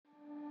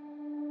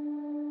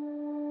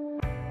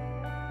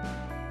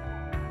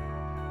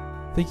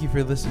Thank you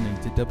for listening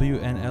to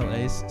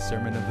WNLA's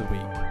Sermon of the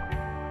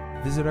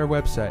Week. Visit our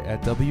website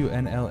at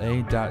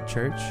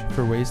wnla.church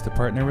for ways to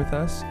partner with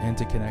us and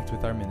to connect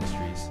with our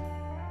ministries.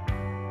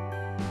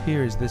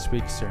 Here is this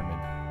week's sermon.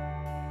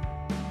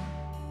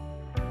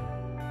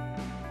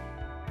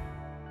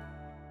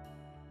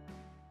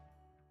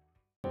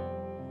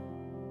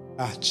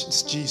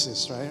 It's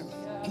Jesus, right?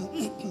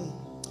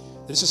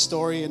 There's a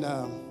story in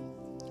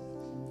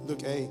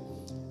Luke 8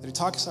 that it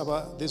talks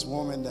about this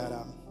woman that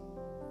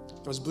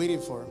was bleeding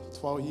for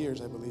 12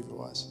 years, I believe it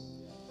was.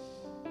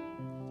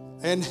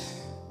 And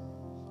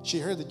she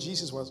heard that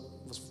Jesus was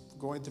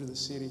going through the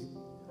city.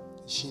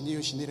 She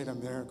knew she needed a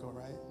miracle,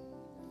 right?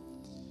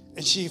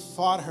 And she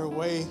fought her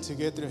way to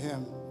get through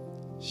him.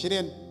 She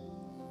didn't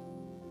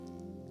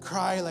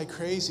cry like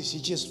crazy. She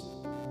just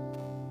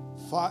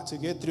fought to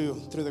get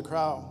through the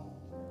crowd.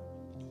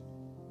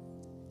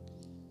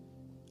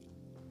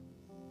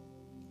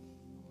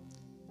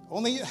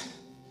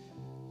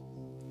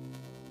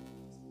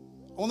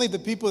 Only the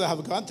people that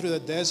have gone through the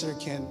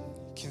desert can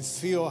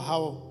feel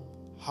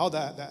how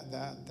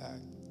that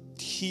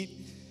heat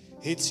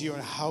hits you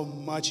and how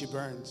much it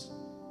burns.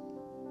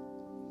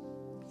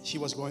 She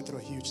was going through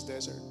a huge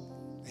desert,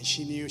 and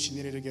she knew she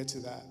needed to get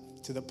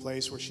to the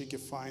place where she could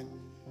find.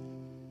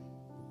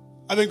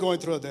 I've been going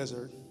through a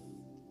desert,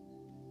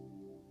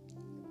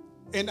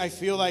 and I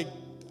feel like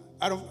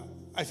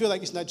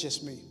it's not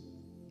just me.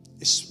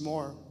 It's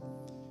more.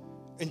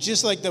 And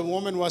just like the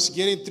woman was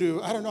getting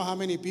through, I don't know how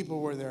many people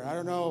were there. I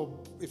don't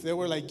know if they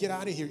were like, get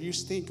out of here, you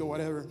stink or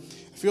whatever.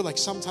 I feel like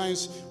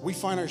sometimes we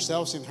find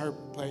ourselves in her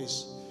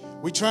place.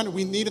 We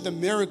needed the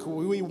miracle.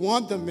 We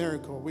want the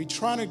miracle. We're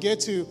trying to get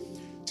to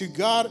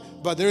God,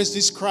 but there's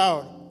this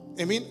crowd.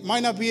 I mean, it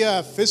might not be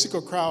a physical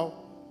crowd,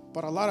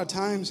 but a lot of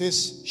times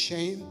it's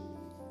shame.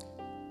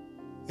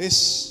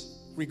 It's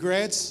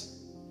regrets.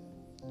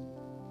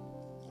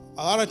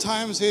 A lot of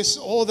times it's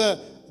all the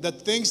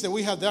things that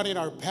we have done in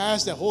our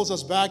past that holds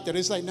us back, that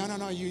it's like,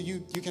 no,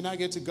 you cannot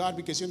get to God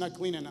because you're not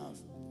clean enough.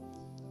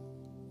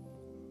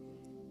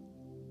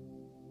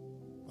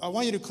 I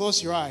want you to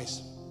close your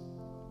eyes.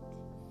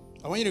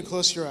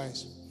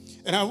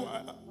 And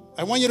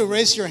I want you to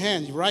raise your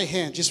hand, your right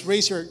hand. Just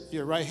raise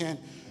your right hand.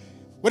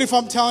 What if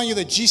I'm telling you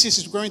that Jesus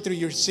is going through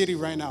your city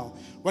right now?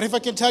 What if I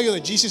can tell you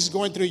that Jesus is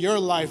going through your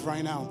life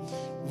right now,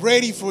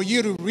 ready for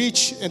you to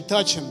reach and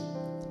touch him?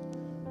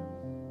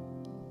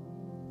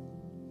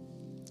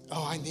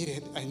 Oh, I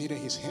needed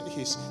his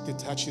to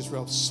touch his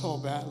robe so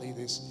badly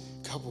this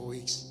couple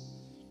weeks.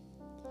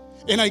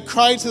 And I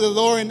cried to the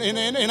Lord,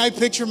 and I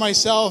picture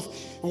myself,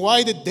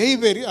 why did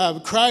David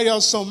cry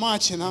out so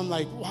much? And I'm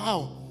like,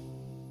 wow.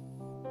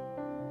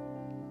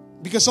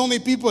 Because only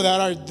people that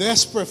are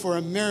desperate for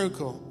a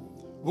miracle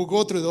will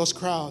go through those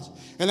crowds.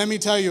 And let me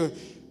tell you,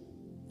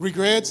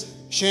 regret,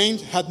 shame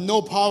had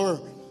no power,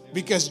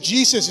 because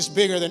Jesus is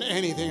bigger than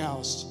anything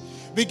else.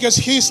 Because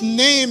his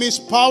name is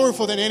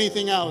powerful than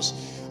anything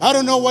else. I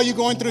don't know what you're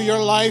going through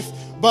your life,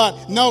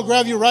 but now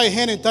grab your right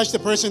hand and touch the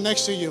person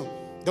next to you.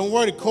 Don't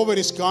worry, COVID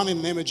is gone in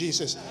the name of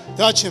Jesus.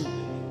 Touch him.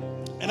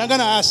 And I'm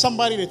going to ask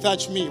somebody to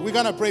touch me. We're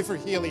going to pray for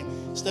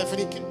healing.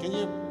 Stephanie, can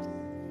you?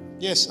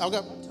 Yes,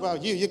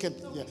 you can.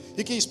 Yeah,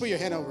 you can just put your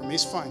hand over me.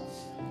 It's fine.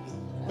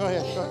 Go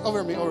ahead.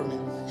 Over me.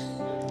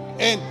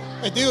 And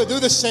do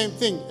the same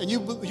thing. And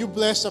you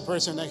bless the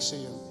person next to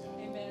you.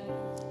 Amen.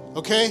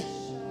 Okay?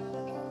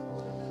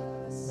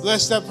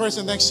 Bless that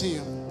person next to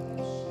you.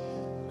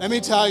 Let me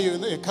tell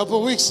you, a couple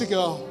of weeks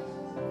ago,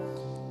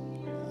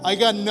 I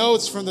got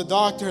notes from the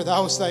doctor that I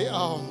was like,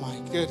 oh my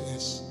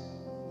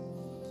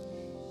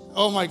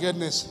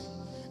goodness.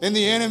 And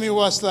the enemy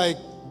was like,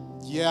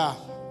 yeah,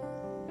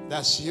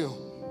 that's you.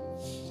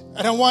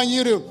 And I want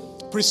you to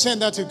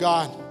present that to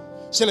God.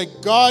 Say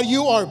like, God,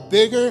 you are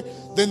bigger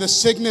than the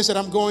sickness that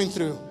I'm going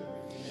through.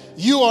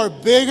 You are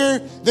bigger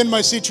than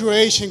my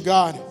situation,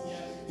 God.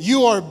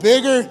 You are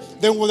bigger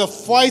than the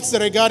fights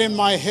that I got in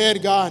my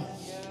head, God.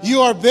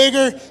 You are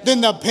bigger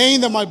than the pain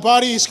that my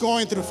body is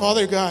going through,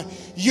 Father God.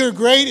 Your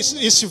grace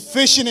is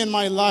sufficient in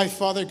my life,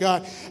 Father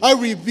God. I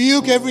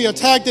rebuke every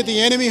attack that the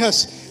enemy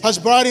has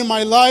brought in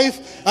my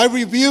life. I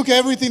rebuke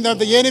everything that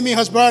the enemy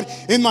has brought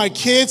in my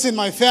kids, in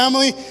my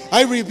family.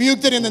 I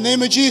rebuke it in the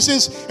name of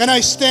Jesus, and I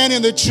stand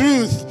in the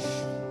truth.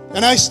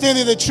 And I stand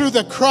in the truth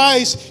that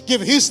Christ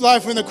gave his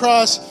life on the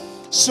cross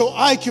so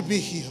I could be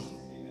healed.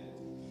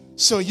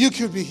 So you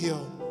could be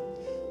healed.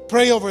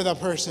 Pray over that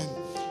person.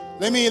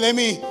 Let me,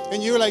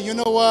 and you're like, you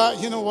know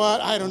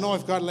what? I don't know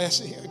if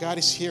God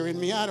is hearing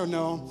me. I don't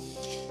know.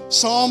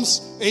 Psalms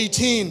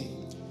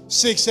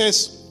 18:6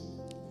 says,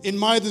 in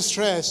my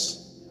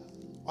distress,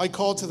 I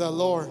called to the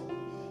Lord.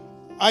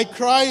 I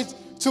cried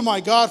to my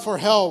God for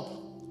help.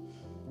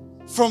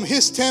 From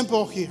his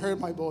temple, he heard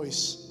my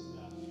voice.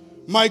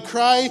 My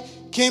cry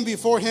came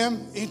before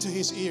him into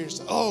his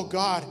ears. Oh,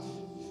 God.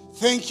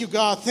 Thank you,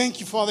 God. Thank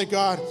you, Father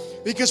God.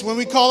 Because when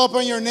we call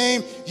upon your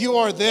name, you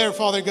are there,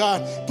 Father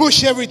God.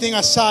 Push everything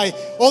aside,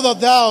 all the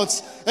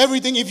doubts,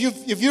 everything. If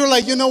you're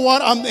like, you know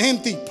what, I'm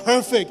empty,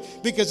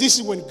 perfect. Because this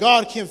is when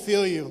God can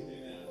fill you.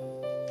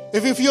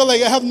 If you feel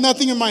like I have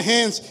nothing in my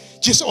hands,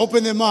 just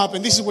open them up.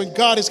 And this is when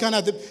God is going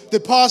to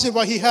deposit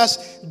what He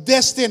has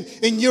destined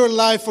in your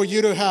life for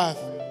you to have.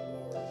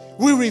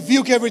 We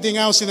rebuke everything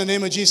else in the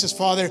name of Jesus,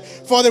 Father.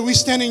 Father, we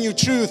stand in your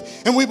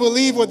truth, and we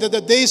believe that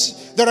the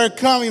days that are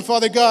coming,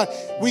 Father God,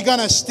 we're going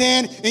to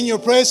stand in your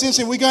presence,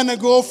 and we're going to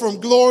go from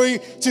glory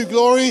to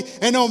glory.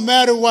 And no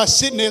matter what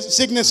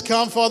sickness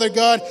comes, Father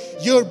God,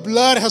 your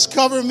blood has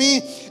covered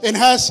me and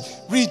has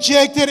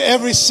rejected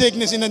every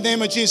sickness in the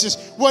name of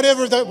Jesus.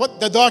 Whatever what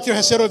the doctor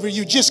has said over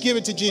you, just give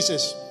it to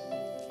Jesus.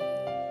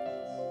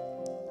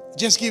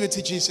 Just give it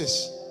to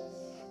Jesus.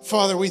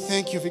 Father, we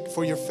thank you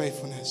for your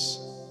faithfulness.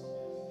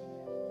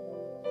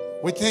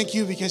 We thank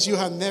you because you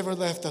have never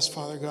left us,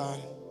 Father God.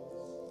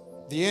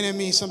 The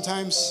enemy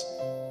sometimes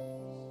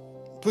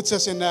puts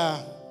us in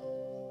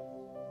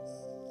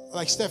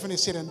like Stephanie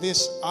said, on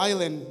this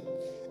island,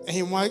 and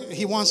he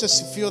wants us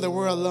to feel that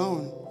we're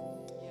alone,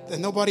 that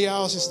nobody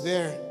else is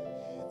there.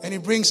 And he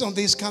brings on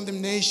these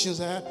condemnations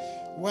that,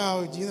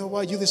 wow, you know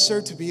what, you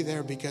deserve to be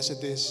there because of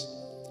this.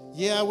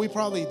 Yeah, we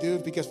probably do,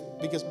 because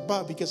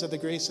of the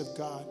grace of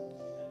God,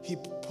 He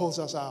pulls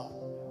us out.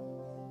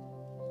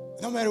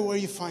 No matter where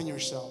you find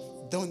yourself,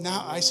 do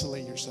not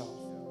isolate yourself.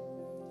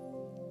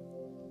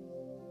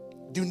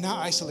 Do not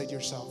isolate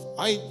yourself.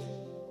 I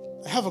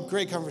have a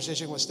great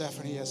conversation with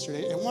Stephanie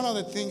yesterday, and one of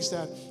the things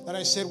that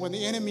I said, when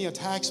the enemy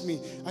attacks me,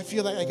 I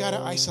feel like I gotta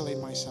isolate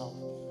myself.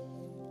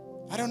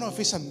 I don't know if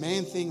it's a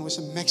man thing or it's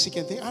a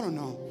Mexican thing. I don't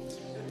know,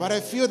 but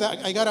I feel that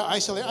I gotta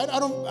isolate. I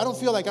don't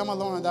feel like I'm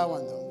alone on that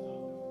one though,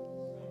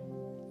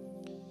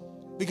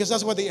 because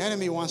that's what the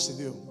enemy wants to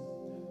do.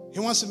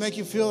 He wants to make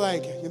you feel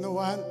like, you know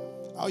what?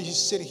 I'll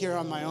just sit here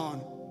on my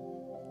own.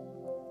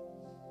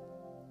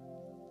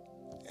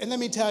 And let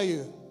me tell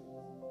you,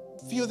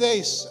 a few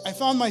days, I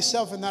found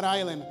myself in that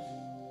island,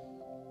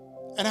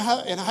 and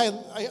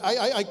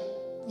I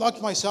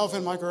locked myself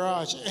in my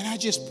garage, and I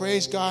just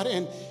praised God,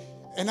 and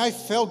I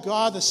felt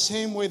God the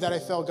same way that I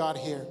felt God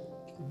here.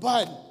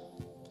 But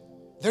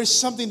there's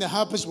something that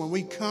happens when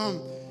we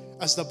come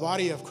as the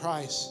body of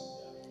Christ.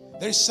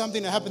 There's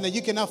something that happens that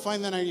you cannot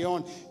find that on your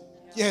own.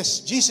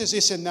 Yes, Jesus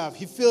is enough.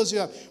 He fills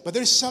you up. But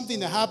there's something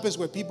that happens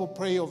when people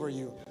pray over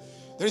you.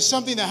 There's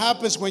something that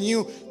happens when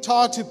you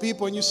talk to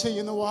people and you say,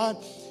 you know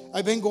what?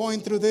 I've been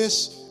going through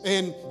this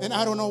and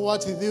I don't know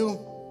what to do.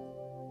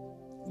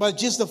 But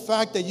just the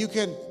fact that you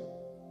can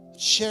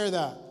share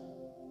that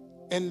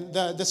and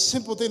the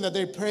simple thing that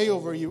they pray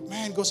over you,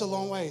 man, goes a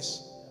long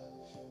ways.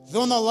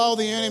 Don't allow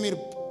the enemy to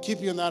keep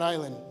you on that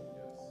island.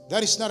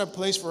 That is not a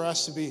place for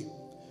us to be.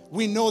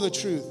 We know the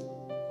truth.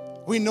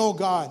 We know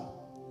God.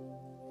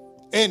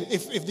 And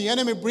if the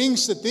enemy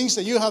brings the things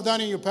that you have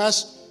done in your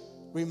past,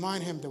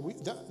 remind him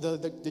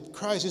that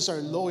Christ is our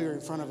lawyer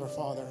in front of our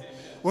Father.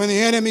 When the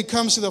enemy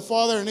comes to the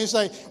Father and he's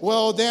like,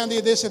 well, Dan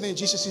did this, and then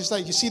Jesus is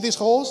like, you see these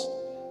holes?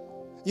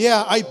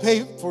 Yeah, I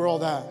paid for all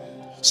that.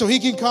 So he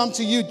can come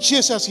to you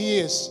just as he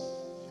is.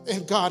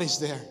 And God is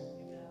there.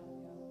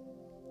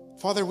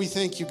 Father, we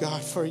thank you,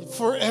 God,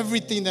 for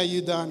everything that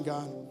you've done,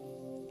 God.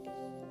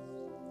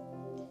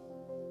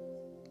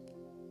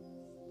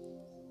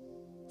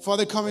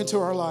 Father, come into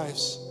our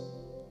lives.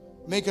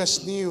 Make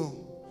us new.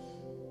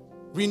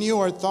 Renew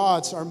our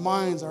thoughts, our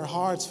minds, our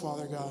hearts,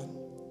 Father God.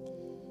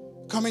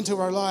 Come into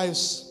our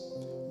lives.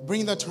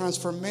 Bring that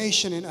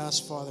transformation in us,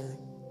 Father.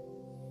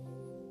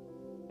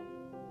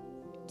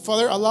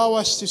 Father, allow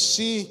us to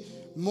see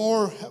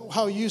more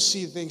how you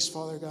see things,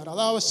 Father God.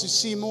 Allow us to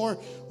see more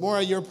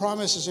of your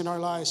promises in our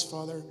lives,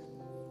 Father.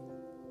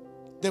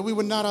 That we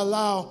would not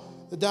allow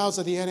the doubts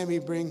that the enemy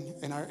bring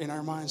in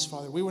our minds,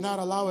 Father. We will not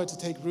allow it to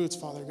take roots,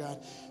 Father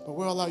God, but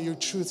we'll allow your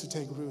truth to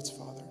take roots,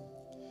 Father.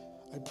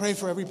 I pray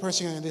for every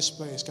person in this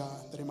place,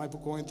 God, that it might be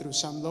going through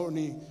some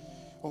lonely,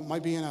 or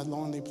might be in a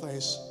lonely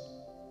place.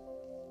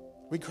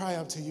 We cry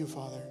out to you,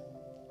 Father,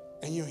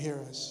 and you hear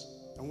us.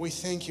 And we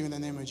thank you in the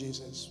name of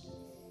Jesus.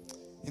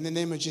 In the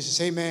name of Jesus,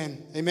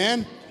 amen.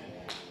 Amen.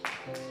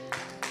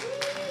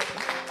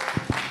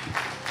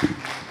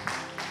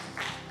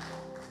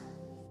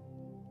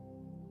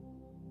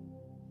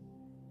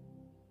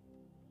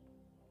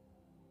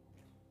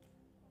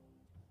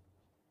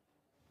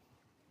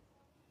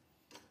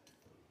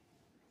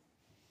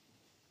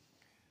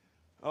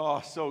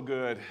 Oh, so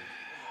good.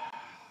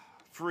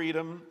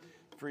 Freedom,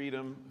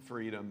 freedom,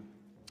 freedom.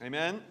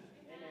 Amen?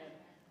 Amen.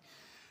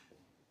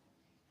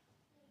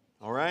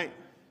 All right.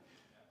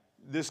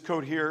 This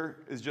coat here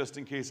is just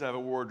in case I have a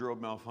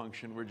wardrobe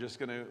malfunction. We're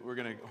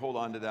gonna hold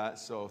on to that.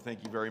 So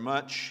thank you very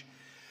much.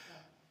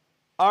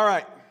 All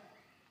right.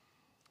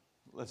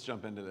 Let's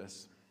jump into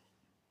this.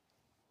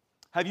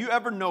 Have you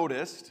ever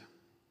noticed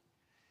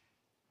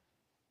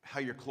how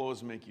your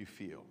clothes make you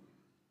feel?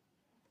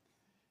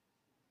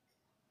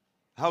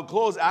 How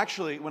clothes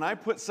actually, when I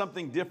put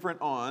something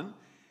different on,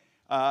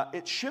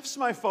 it shifts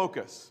my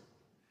focus.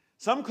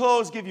 Some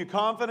clothes give you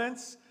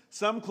confidence.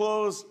 Some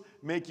clothes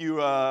make you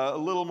a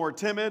little more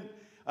timid.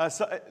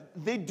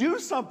 They do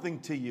something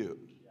to you.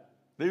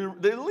 They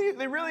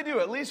really do,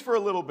 at least for a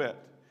little bit.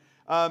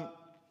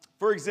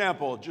 For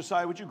example,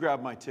 Josiah, would you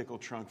grab my tickle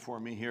trunk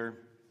for me here?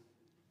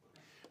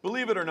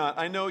 Believe it or not,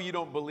 I know you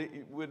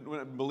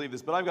wouldn't believe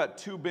this, but I've got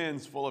 2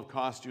 bins full of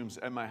costumes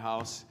at my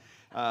house.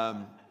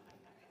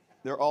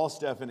 They're all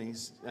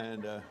Stephanie's,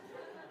 and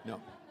no.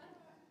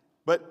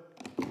 But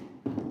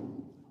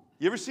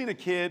you ever seen a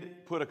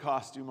kid put a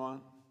costume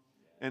on,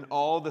 and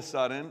all of a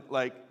sudden,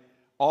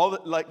 all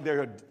of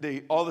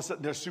a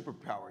sudden they're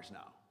superpowers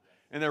now,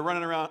 and they're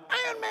running around,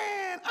 Iron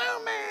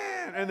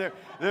Man, and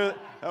that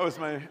was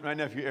my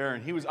nephew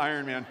Aaron. He was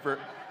Iron Man for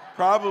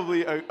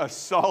probably a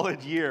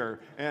solid year,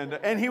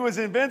 and he was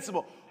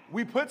invincible.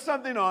 We put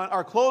something on,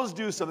 our clothes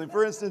do something.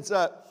 For instance,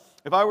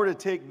 if I were to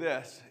take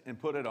this and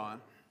put it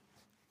on,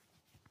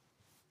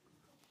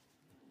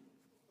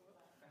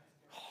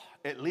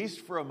 at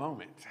least for a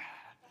moment.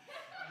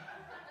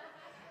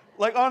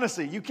 Like,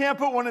 honestly, you can't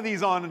put one of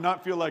these on and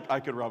not feel like I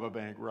could rob a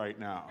bank right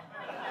now.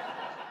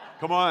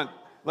 Come on.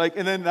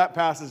 And then that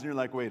passes and you're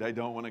like, wait, I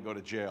don't want to go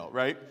to jail,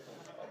 right?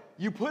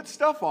 You put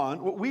stuff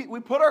on, we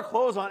put our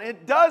clothes on,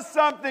 it does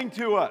something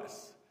to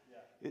us.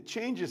 It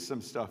changes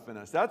some stuff in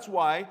us. That's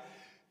why,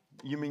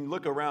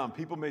 look around,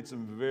 people made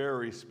some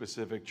very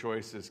specific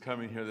choices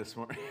coming here this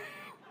morning.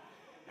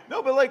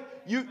 No, but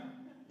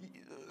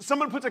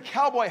someone puts a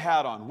cowboy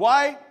hat on.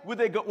 Why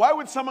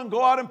would someone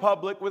go out in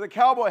public with a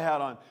cowboy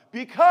hat on?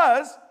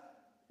 Because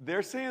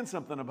they're saying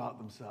something about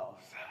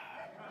themselves.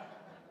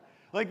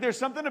 There's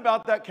something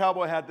about that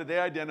cowboy hat that they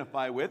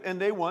identify with,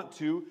 and they want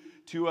to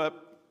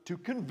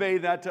convey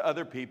that to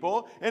other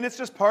people, and it's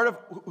just part of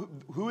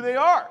who they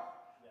are,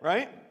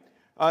 right?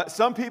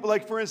 Some people,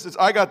 for instance,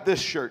 I got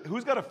this shirt.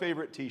 Who's got a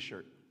favorite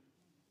t-shirt?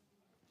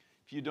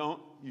 If you don't,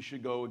 you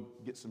should go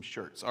get some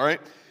shirts, all right?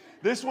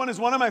 This one is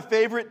one of my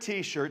favorite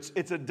t-shirts.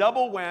 It's a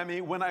double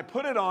whammy. When I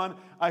put it on,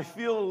 I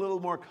feel a little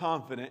more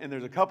confident, and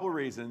there's a couple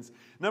reasons.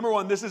 Number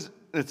one,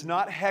 it's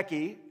not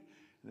hecky.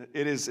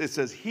 It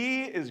says,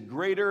 he is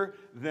greater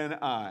than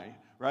I,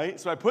 right?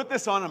 So I put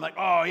this on, I'm like,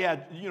 oh yeah,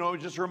 it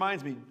just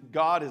reminds me,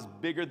 God is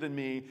bigger than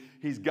me.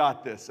 He's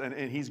got this,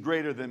 and he's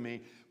greater than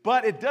me.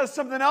 But it does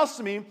something else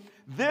to me.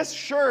 This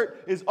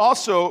shirt is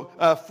also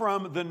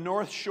from the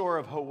North Shore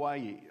of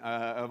Hawaii,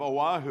 of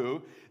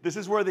Oahu. This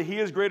is where the He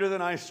is Greater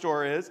Than I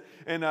store is.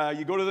 And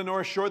you go to the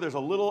North Shore, there's a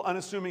little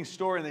unassuming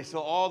store, and they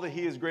sell all the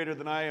He is Greater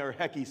Than I, or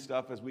hecky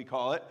stuff, as we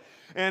call it.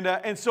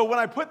 And so when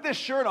I put this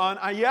shirt on,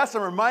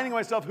 I'm reminding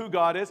myself who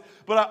God is,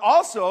 but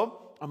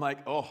I'm like,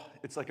 oh,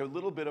 it's like a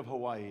little bit of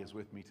Hawaii is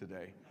with me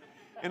today.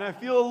 And I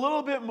feel a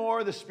little bit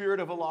more the spirit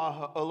of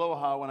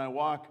aloha when I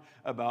walk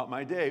about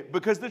my day.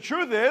 Because the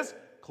truth is,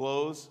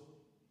 clothes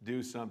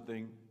do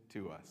something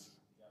to us.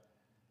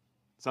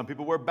 Some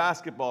people wear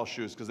basketball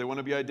shoes because they want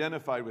to be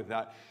identified with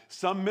that.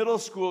 Some middle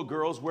school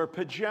girls wear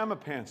pajama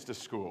pants to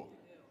school.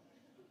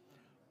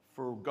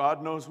 For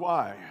God knows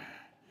why.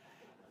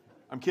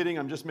 I'm kidding,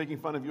 I'm just making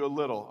fun of you a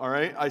little, all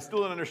right? I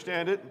still don't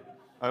understand it.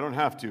 I don't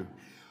have to.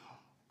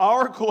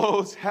 Our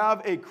clothes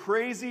have a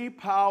crazy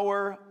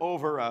power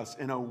over us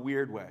in a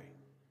weird way.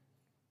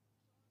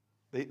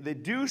 They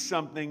do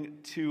something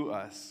to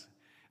us.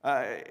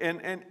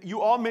 And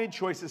you all made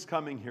choices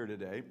coming here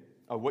today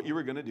of what you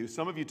were going to do.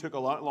 Some of you took a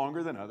lot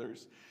longer than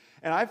others.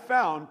 And I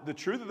found the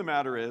truth of the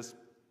matter is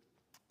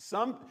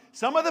some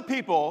of the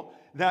people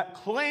that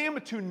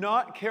claim to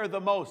not care the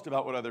most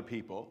about what other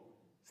people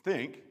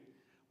think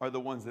are the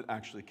ones that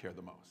actually care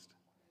the most.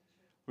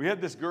 We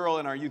had this girl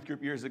in our youth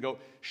group years ago.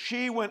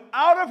 She went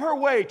out of her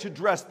way to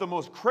dress the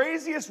most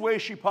craziest way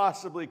she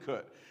possibly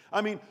could.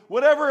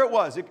 Whatever it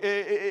was.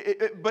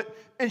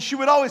 And she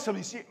would always tell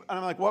me, and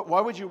I'm like, why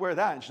would you wear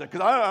that? And she's like,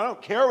 because I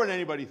don't care what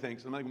anybody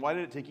thinks. I'm like, why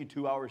did it take you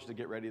 2 hours to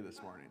get ready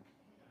this morning?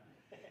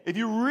 If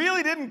you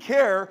really didn't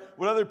care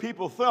what other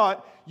people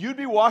thought, you'd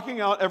be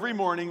walking out every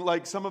morning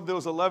like some of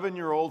those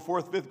 11-year-old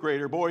 4th, 5th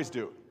grader boys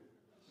do.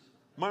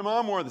 My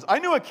mom wore this. I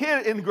knew a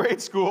kid in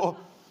grade school,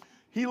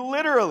 he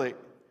literally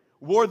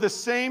wore the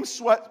same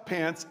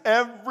sweatpants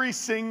every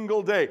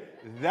single day.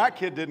 That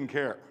kid didn't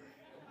care.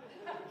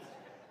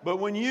 But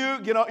when you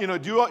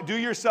do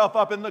yourself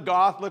up in the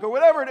goth look or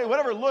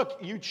whatever look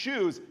you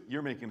choose,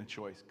 you're making a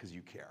choice because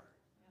you care.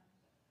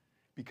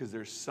 Because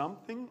there's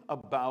something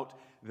about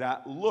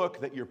that look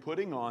that you're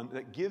putting on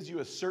that gives you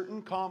a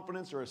certain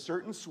confidence or a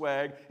certain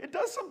swag. It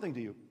does something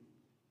to you.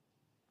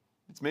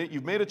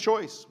 You've made a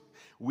choice.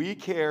 We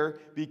care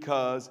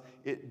because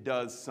it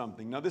does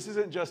something. Now, this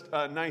isn't just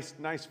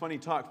nice, funny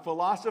talk.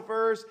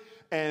 Philosophers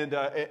and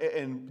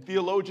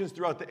theologians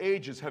throughout the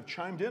ages have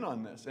chimed in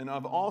on this and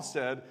have all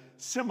said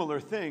similar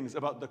things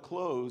about the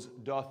clothes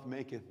doth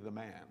maketh the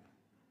man.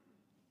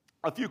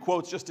 A few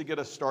quotes just to get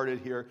us started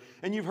here.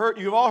 And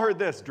you've all heard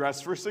this: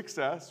 dress for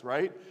success,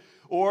 right?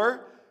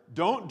 Or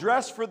don't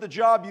dress for the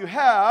job you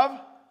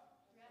have.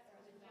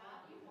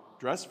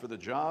 Dress for the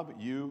job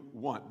you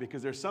want.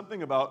 Because there's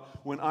something about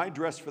when I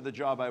dress for the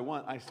job I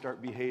want, I start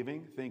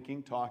behaving,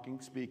 thinking, talking,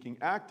 speaking,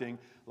 acting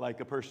like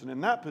a person in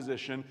that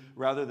position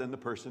rather than the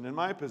person in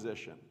my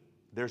position.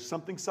 There's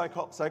something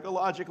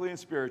psychologically and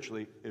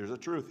spiritually. There's a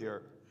truth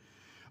here.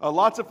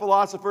 Lots of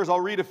philosophers, I'll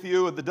read a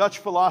few. The Dutch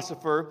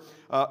philosopher,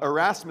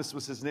 Erasmus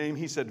was his name,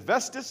 he said,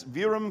 Vestus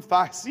virum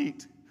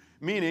facit,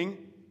 meaning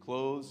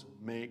clothes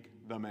make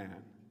the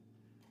man.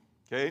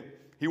 Okay?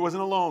 He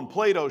wasn't alone.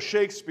 Plato,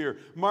 Shakespeare,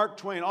 Mark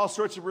Twain, all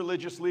sorts of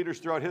religious leaders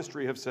throughout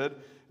history have said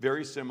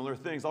very similar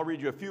things. I'll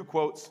read you a few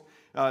quotes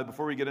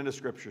before we get into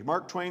Scripture.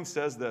 Mark Twain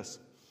says this: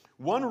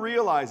 "One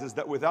realizes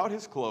that without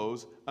his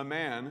clothes, a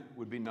man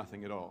would be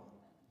nothing at all.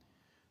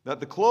 That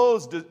the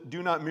clothes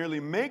do not merely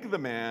make the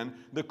man,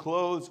 the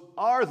clothes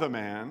are the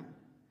man.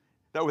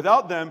 That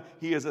without them,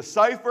 he is a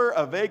cipher,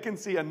 a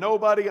vacancy, a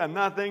nobody, a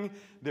nothing.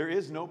 There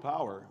is no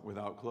power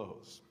without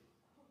clothes."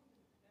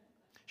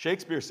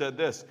 Shakespeare said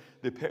this: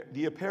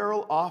 "The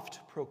apparel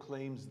oft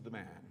proclaims the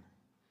man."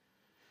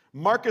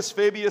 Marcus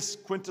Fabius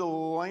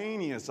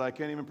Quintilianus, I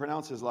can't even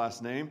pronounce his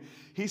last name,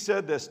 he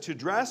said this: "To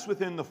dress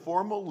within the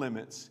formal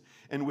limits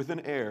and with an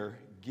air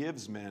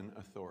gives men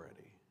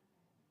authority."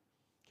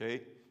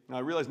 Okay? Now, I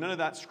realize none of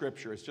that's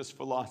Scripture. It's just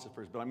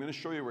philosophers. But I'm going to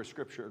show you where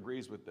Scripture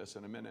agrees with this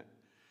in a minute.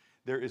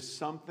 There is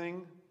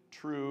something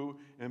true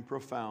and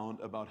profound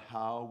about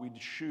how we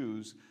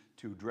choose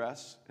to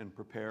dress and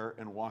prepare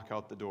and walk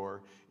out the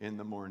door in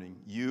the morning.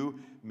 You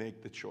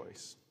make the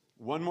choice.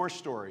 One more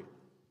story.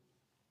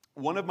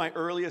 One of my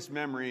earliest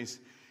memories,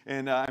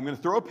 and I'm going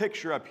to throw a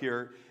picture up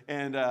here,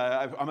 and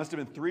I must have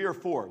been 3 or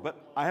 4,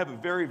 but I have a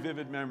very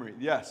vivid memory.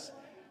 Yes,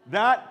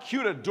 that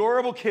cute,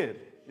 adorable kid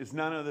is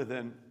none other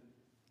than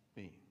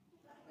me.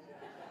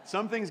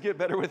 Some things get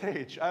better with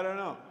age. I don't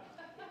know.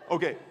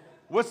 Okay,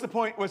 what's the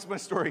point? What's my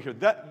story here?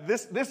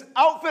 This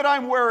outfit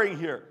I'm wearing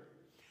here,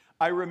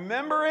 I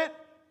remember it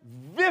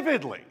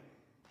vividly.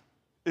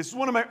 It's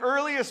one of my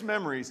earliest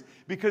memories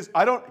because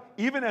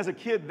even as a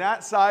kid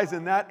that size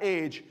and that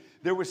age,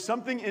 there was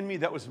something in me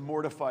that was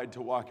mortified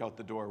to walk out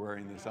the door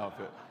wearing this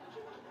outfit.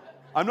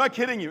 I'm not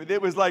kidding you.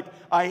 It was like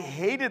I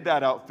hated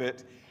that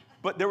outfit,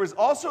 but there was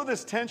also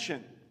this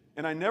tension,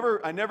 and I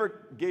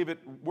never gave it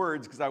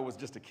words because I was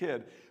just a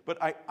kid, but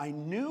I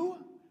knew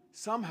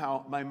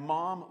somehow my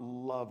mom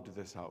loved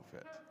this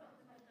outfit.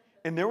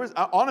 And there was,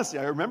 honestly,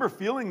 I remember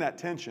feeling that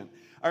tension.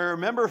 I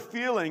remember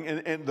feeling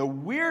and the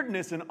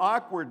weirdness and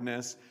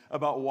awkwardness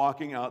about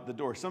walking out the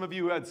door. Some of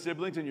you who had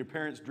siblings and your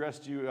parents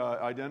dressed you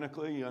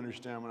identically, you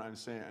understand what I'm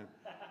saying.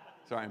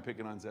 Sorry, I'm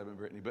picking on Zeb and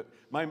Brittany, but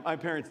my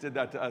parents did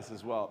that to us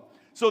as well.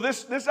 So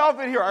this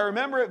outfit here, I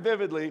remember it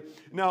vividly.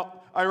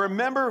 Now, I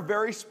remember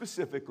very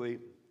specifically,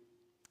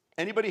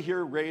 anybody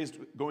here raised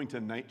going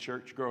to night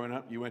church growing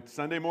up? You went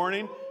Sunday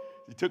morning,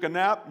 you took a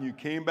nap, and you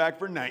came back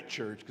for night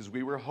church because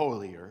we were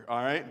holier,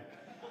 all right?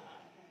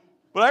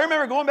 But I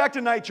remember going back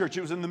to night church.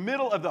 It was in the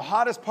middle of the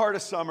hottest part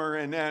of summer,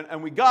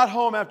 and we got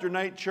home after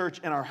night church,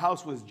 and our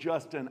house was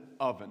just an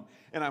oven.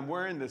 And I'm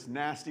wearing this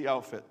nasty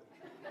outfit.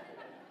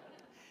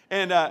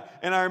 And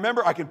I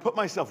remember I can put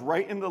myself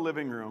right in the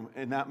living room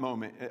in that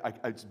moment.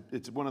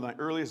 It's one of my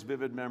earliest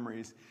vivid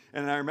memories.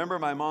 And I remember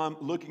my mom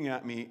looking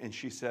at me, and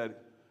she said,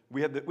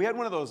 we had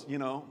one of those,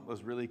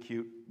 those really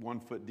cute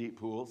 1-foot deep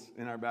pools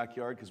in our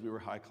backyard because we were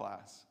high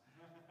class.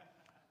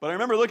 But I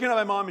remember looking at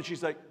my mom, and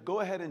she's like, "Go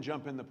ahead and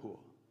jump in the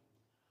pool."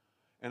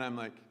 And I'm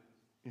like,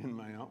 in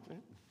my outfit?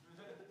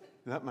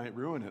 That might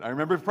ruin it. I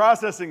remember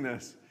processing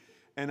this.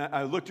 And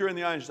I looked her in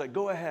the eye, and she's like,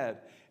 "Go ahead."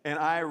 And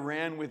I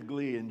ran with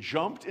glee and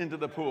jumped into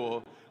the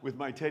pool with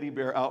my teddy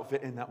bear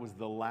outfit. And that was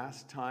the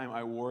last time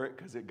I wore it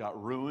because it got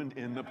ruined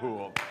in the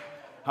pool.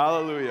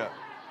 Hallelujah.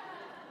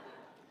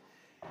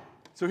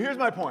 So here's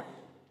my point.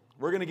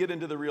 We're going to get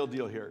into the real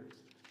deal here.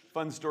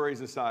 Fun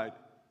stories aside.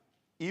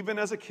 Even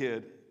as a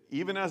kid,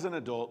 even as an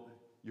adult,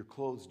 your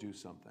clothes do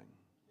something.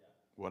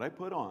 What I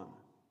put on,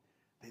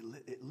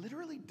 it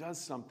literally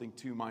does something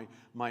to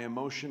my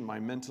emotion, my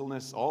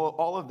mentalness,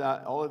 all of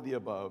that, all of the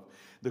above.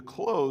 The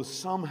clothes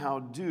somehow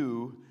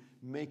do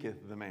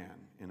maketh the man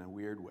in a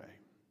weird way.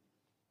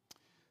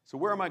 So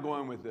where am I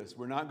going with this?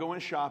 We're not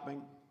going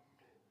shopping.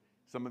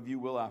 Some of you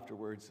will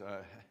afterwards.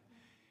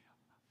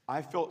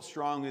 I felt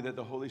strongly that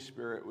the Holy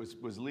Spirit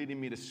was leading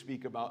me to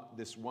speak about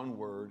this one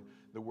word.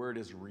 The word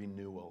is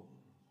renewal.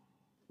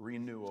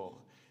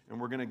 Renewal. And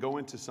we're going to go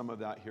into some of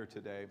that here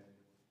today.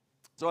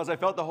 So as I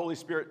felt the Holy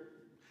Spirit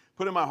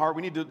put in my heart,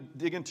 we need to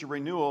dig into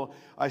renewal.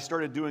 I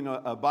started doing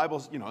a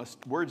Bible, a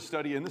word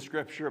study in the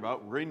Scripture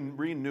about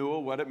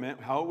renewal, what it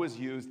meant, how it was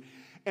used.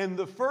 And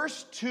the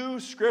first 2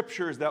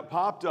 scriptures that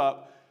popped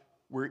up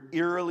were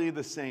eerily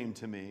the same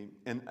to me,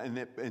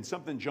 and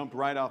something jumped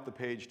right off the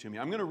page to me.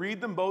 I'm going to read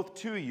them both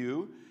to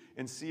you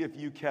and see if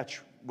you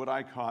catch what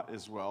I caught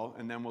as well,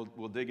 and then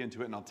we'll dig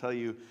into it, and I'll tell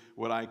you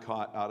what I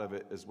caught out of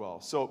it as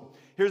well. So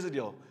here's the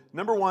deal.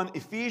 Number 1,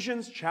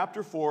 Ephesians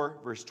chapter 4,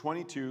 verse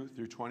 22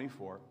 through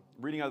 24.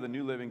 Reading out of the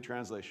New Living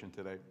Translation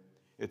today.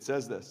 It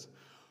says this: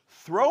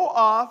 "Throw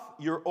off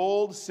your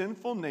old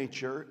sinful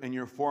nature and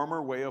your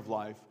former way of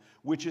life,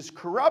 which is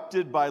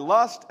corrupted by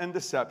lust and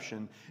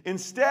deception.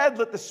 Instead,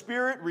 let the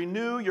Spirit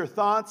renew your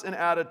thoughts and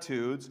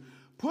attitudes.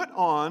 Put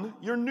on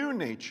your new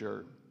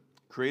nature,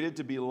 created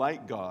to be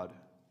like God,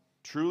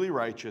 truly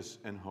righteous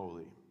and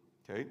holy."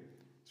 Okay,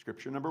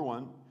 scripture number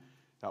 1.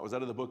 That was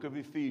out of the book of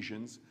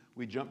Ephesians.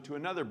 We jump to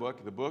another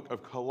book, the book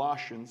of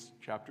Colossians,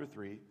 chapter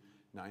 3,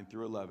 9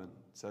 through 11.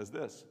 It says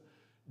this: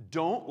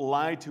 "Don't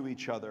lie to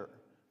each other,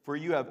 for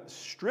you have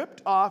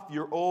stripped off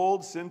your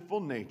old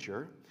sinful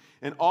nature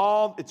and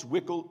all its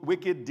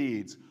wicked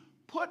deeds.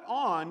 Put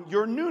on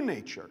your new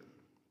nature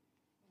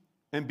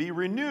and be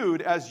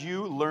renewed as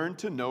you learn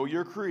to know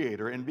your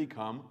Creator and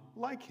become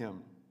like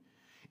Him.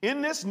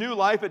 In this new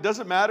life, it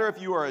doesn't matter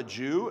if you are a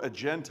Jew, a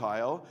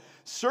Gentile,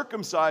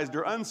 circumcised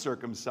or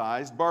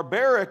uncircumcised,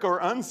 barbaric or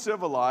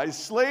uncivilized,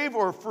 slave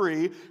or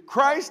free.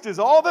 Christ is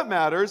all that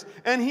matters,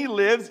 and He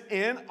lives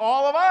in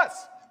all of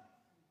us.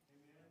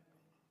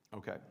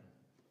 Okay.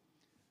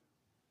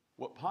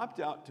 What popped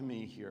out to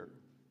me here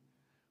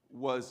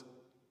was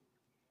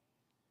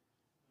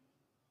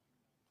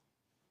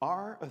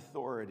our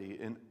authority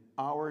and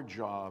our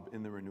job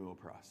in the renewal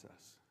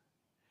process.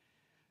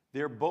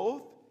 They're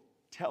both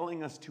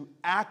telling us to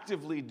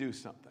actively do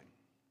something.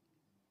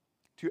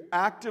 To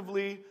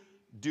actively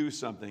do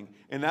something.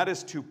 And that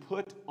is to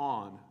put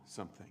on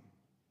something.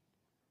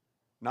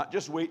 Not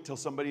just wait till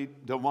somebody,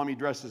 mommy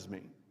dresses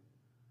me.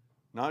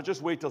 Not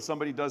just wait till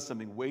somebody does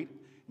something. Wait.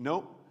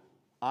 Nope.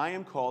 I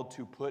am called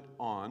to put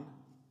on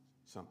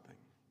something.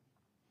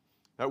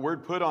 That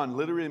word put on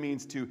literally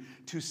means to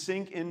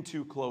sink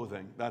into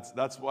clothing.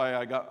 That's why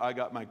I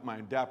got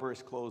my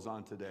dapperest clothes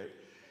on today.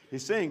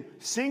 He's saying,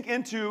 sink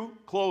into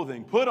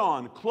clothing, put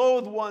on,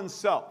 clothe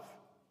oneself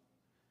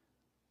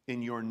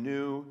in your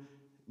new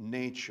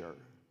nature.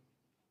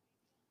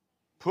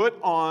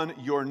 Put on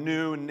your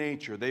new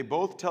nature. They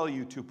both tell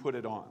you to put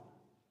it on.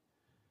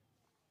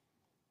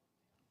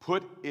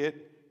 Put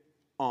it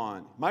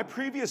on. My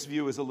previous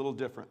view is a little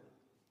different.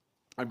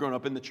 I've grown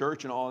up in the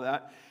church and all of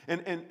that.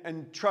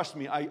 And trust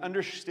me, I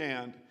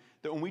understand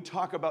that when we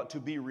talk about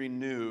to be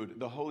renewed,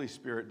 the Holy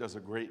Spirit does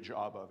a great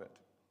job of it.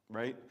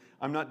 Right?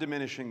 I'm not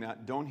diminishing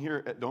that. Don't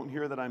hear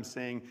that I'm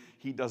saying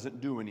He doesn't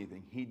do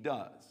anything. He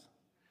does.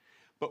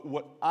 But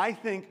what I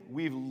think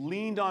we've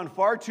leaned on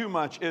far too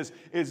much is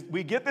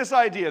we get this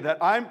idea that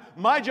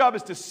my job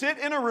is to sit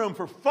in a room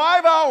for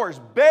 5 hours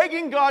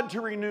begging God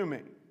to renew me.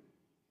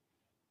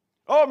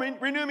 Oh,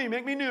 renew me,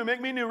 make me new,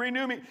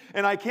 renew me.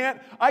 And I can't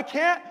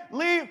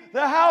leave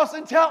the house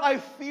until I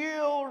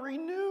feel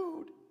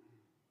renewed.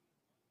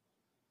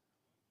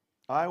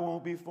 I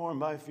won't be formed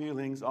by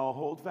feelings. I'll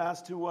hold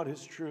fast to what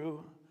is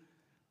true.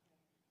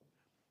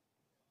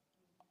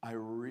 I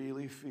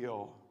really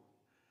feel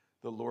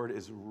the Lord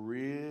is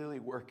really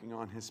working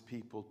on His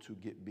people to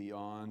get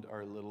beyond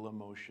our little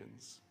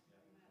emotions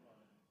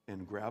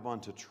and grab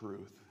onto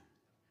truth.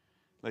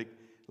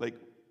 Like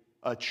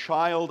a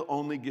child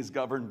only is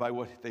governed by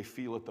what they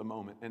feel at the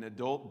moment. An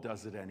adult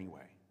does it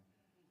anyway.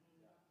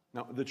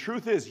 Now, the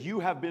truth is,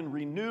 you have been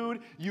renewed,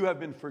 you have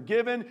been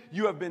forgiven,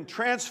 you have been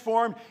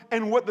transformed,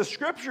 and what the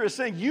Scripture is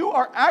saying, you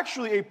are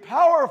actually a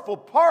powerful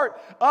part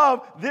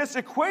of this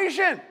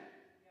equation.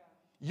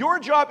 Your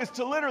job is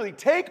to literally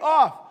take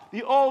off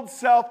the old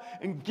self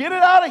and get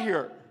it out of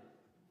here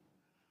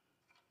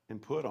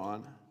and put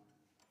on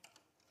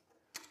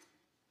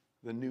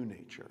the new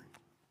nature.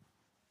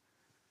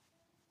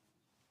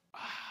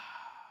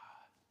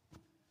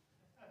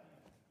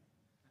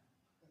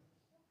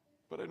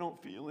 But I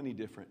don't feel any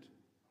different.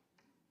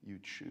 You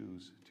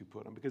choose to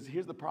put on. Because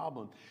here's the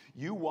problem.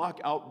 You walk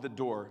out the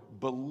door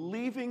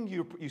believing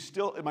you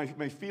still, my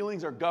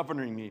feelings are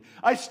governing me.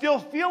 I still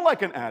feel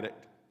like an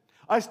addict.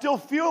 I still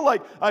feel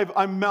like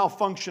I'm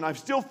malfunctioned. I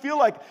still feel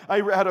like I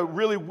had a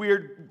really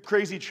weird,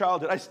 crazy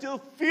childhood. I still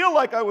feel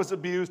like I was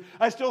abused.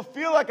 I still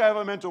feel like I have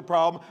a mental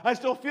problem. I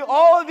still feel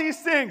all of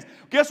these things.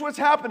 Guess what's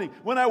happening?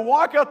 When I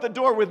walk out the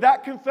door with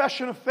that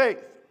confession of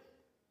faith,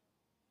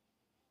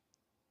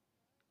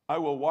 I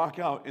will walk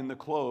out in the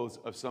clothes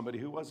of somebody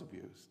who was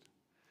abused,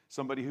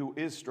 somebody who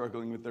is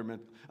struggling with their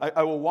mental.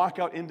 I will walk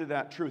out into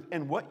that truth,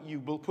 and what you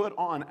will put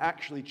on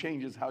actually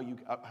changes how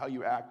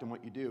you act and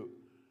what you do.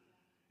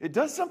 It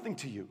does something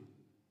to you.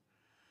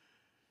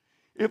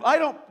 If I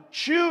don't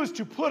choose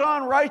to put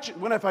on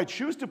if I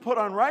choose to put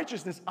on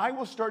righteousness, I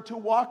will start to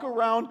walk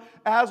around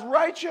as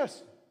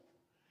righteous.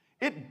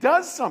 It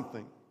does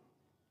something.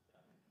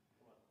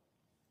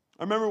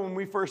 I remember when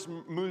we first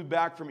moved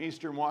back from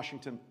Eastern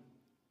Washington.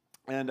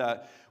 And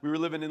we were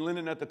living in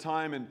Linden at the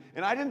time, and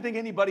I didn't think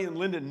anybody in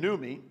Linden knew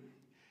me.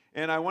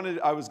 And I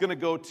was going to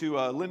go to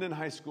Linden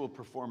High School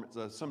performance,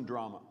 some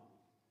drama.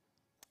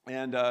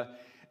 And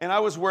I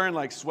was wearing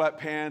like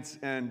sweatpants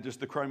and just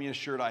the crummiest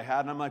shirt I had.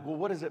 And I'm like, well,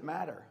 what does it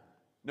matter?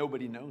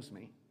 Nobody knows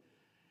me.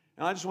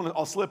 And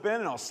I'll slip in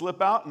and I'll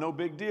slip out, no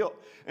big deal.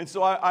 And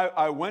so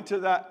I went to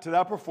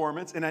that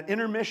performance, and at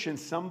intermission,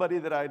 somebody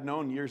that I had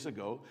known years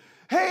ago,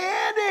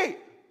 hey, Andy!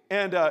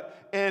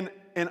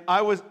 And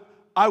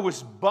I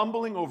was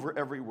bumbling over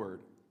every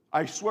word.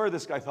 I swear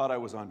this guy thought I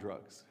was on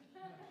drugs.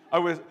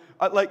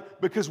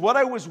 Because what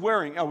I was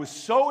wearing, I was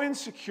so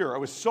insecure. I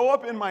was so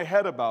up in my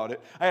head about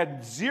it. I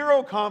had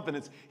zero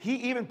confidence. He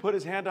even put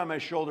his hand on my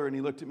shoulder and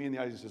he looked at me in the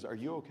eyes and says, "Are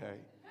you okay?"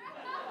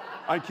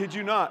 I kid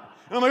you not.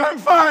 And I'm like, "I'm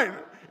fine."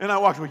 And I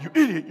walked away, "You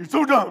idiot, you're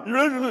so dumb."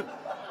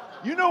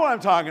 You know what I'm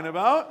talking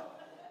about.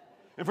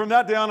 And from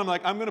that day on, I'm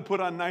like, I'm going to put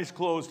on nice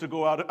clothes to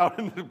go out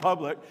into the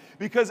public,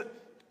 because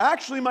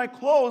actually my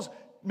clothes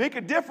make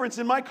a difference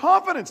in my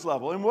confidence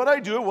level, in what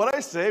I do, what I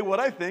say, what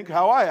I think,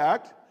 how I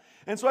act.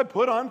 And so I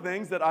put on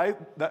things that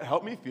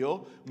help me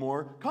feel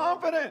more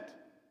confident.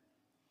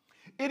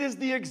 It is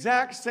the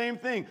exact same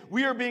thing.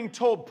 We are being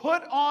told,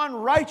 put on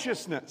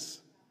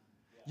righteousness.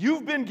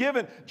 You've been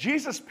given.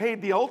 Jesus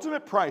paid the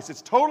ultimate price.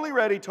 It's totally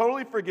ready,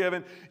 totally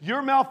forgiven.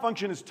 Your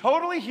malfunction is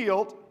totally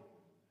healed.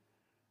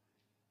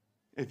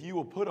 If you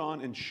will put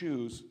on and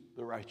choose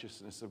the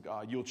righteousness of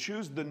God, you'll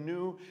choose the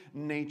new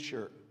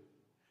nature,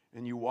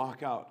 and you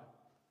walk out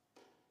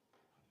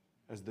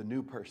as the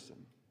new person.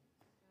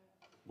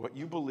 What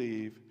you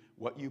believe,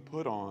 what you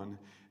put on,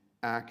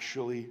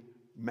 actually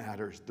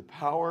matters. The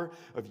power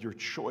of your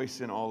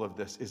choice in all of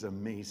this is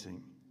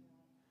amazing.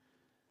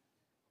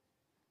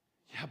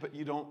 Yeah, but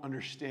you don't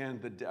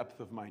understand the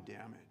depth of my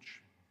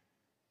damage.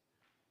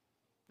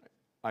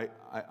 I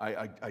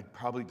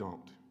probably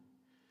don't.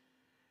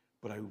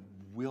 But I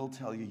will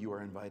tell you, you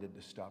are invited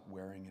to stop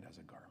wearing it as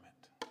a garment.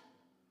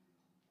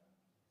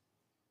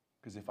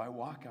 Because if I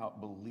walk out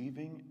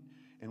believing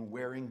and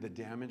wearing the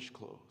damaged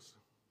clothes,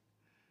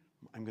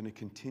 I'm going to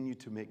continue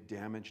to make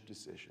damaged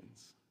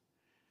decisions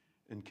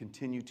and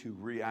continue to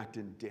react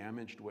in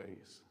damaged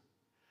ways.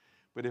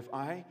 But if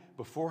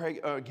before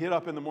I get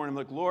up in the morning, I'm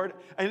like, Lord,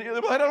 and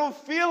I don't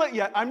feel it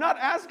yet. I'm not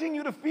asking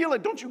you to feel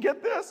it. Don't you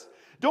get this?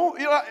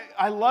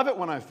 I love it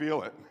when I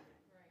feel it.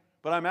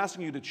 But I'm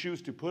asking you to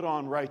choose to put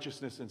on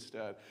righteousness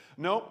instead.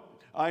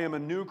 Nope. I am a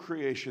new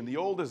creation. The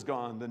old is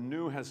gone. The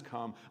new has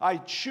come. I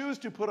choose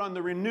to put on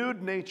the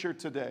renewed nature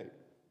today.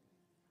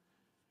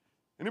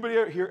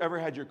 Anybody here ever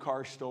had your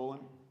car stolen?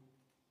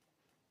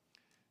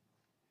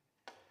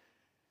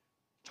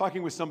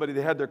 Talking with somebody,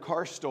 they had their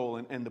car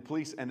stolen, and the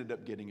police ended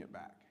up getting it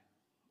back.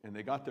 And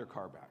they got their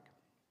car back,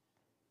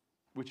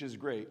 which is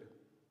great.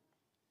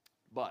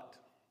 But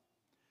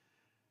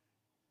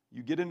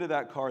you get into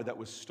that car that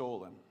was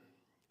stolen,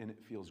 and it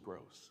feels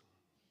gross.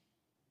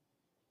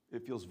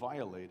 It feels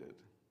violated.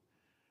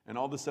 And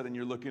all of a sudden,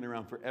 you're looking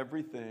around for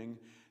everything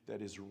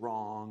that is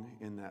wrong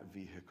in that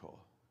vehicle.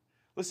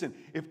 Listen,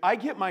 if I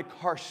get my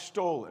car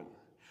stolen,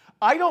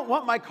 I don't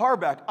want my car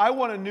back. I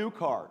want a new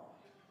car.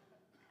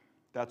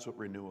 That's what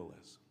renewal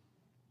is.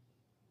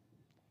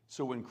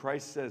 So when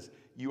Christ says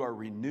you are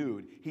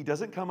renewed, he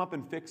doesn't come up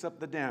and fix up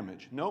the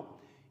damage. Nope.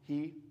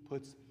 He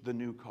puts the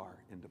new car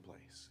into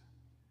place.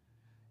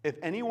 If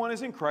anyone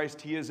is in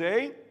Christ, he is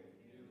a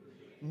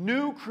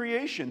new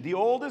creation. The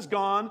old is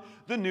gone,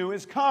 the new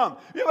is come.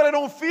 Yeah, but I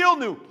don't feel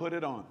new. Put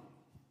it on.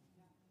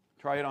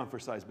 Try it on for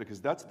size, because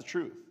that's the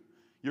truth.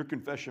 Your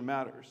confession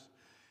matters.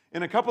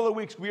 In a couple of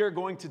weeks, we are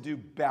going to do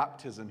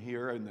baptism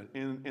here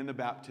in the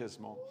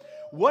baptismal.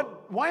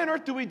 Why on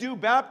earth do we do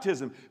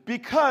baptism?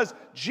 Because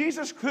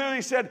Jesus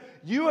clearly said,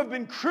 you have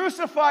been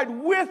crucified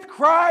with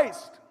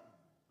Christ.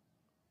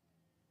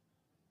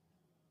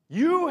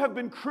 You have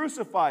been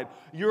crucified.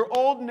 Your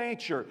old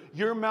nature,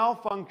 your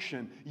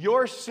malfunction,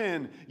 your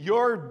sin,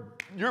 your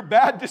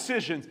bad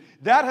decisions,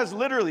 that has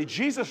literally,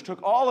 Jesus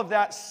took all of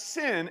that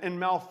sin and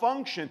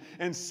malfunction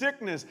and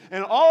sickness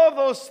and all of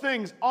those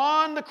things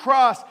on the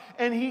cross,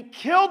 and he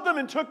killed them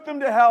and took them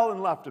to hell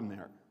and left them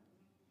there.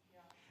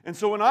 And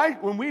so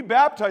when we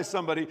baptize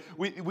somebody,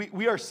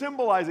 we are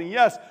symbolizing,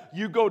 yes,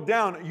 you go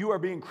down, you are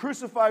being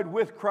crucified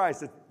with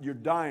Christ, you're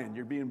dying,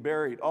 you're being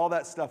buried, all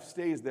that stuff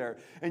stays there.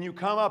 And you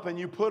come up and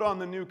you put on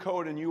the new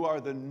coat and you are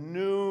the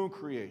new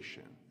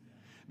creation.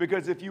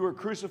 Because if you were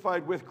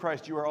crucified with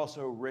Christ, you are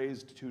also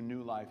raised to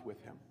new life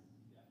with him.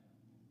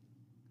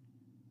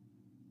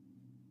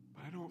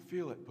 But I don't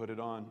feel it, put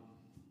it on.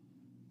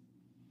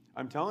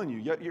 I'm telling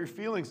you, your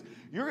feelings,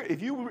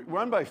 if you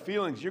run by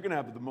feelings, you're going to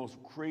have the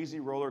most crazy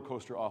roller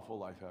coaster, awful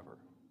life ever.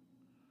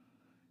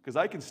 Because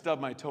I can stub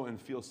my toe and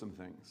feel some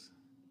things.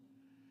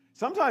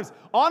 Sometimes,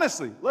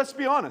 honestly, let's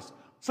be honest,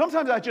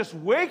 sometimes I just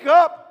wake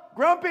up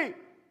grumpy.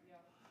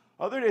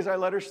 Other days I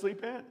let her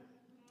sleep in.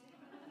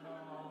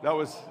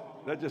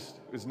 That just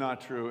is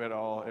not true at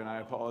all, and I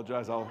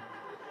apologize.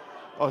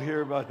 I'll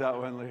hear about that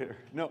one later.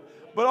 No,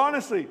 but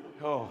honestly,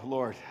 oh,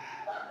 Lord.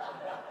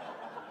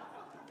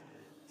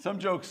 Some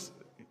jokes,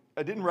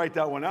 I didn't write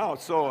that one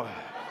out, so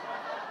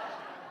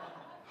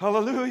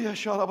hallelujah,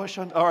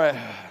 shalabashan. All right.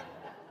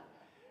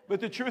 But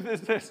the truth is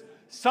this.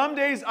 Some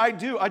days I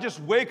do. I just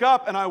wake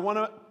up and I want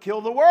to kill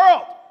the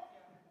world.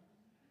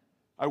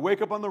 I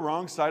wake up on the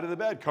wrong side of the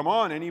bed. Come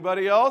on,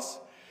 anybody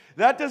else?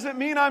 That doesn't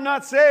mean I'm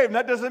not saved.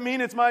 That doesn't mean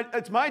it's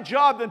my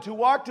job then to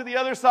walk to the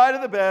other side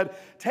of the bed,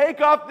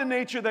 take off the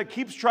nature that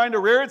keeps trying to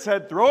rear its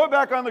head, throw it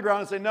back on the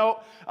ground and say,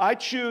 no, I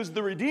choose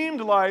the redeemed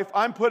life.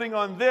 I'm putting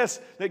on this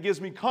that gives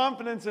me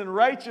confidence and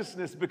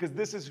righteousness because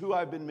this is who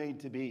I've been made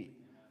to be.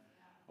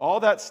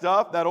 All that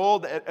stuff, that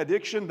old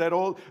addiction,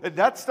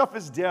 that stuff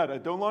is dead.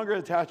 It no longer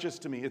attaches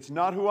to me. It's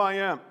not who I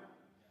am.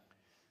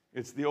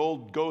 It's the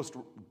old ghost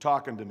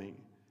talking to me.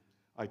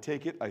 I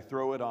take it, I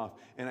throw it off,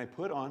 and I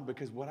put on,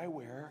 because what I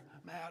wear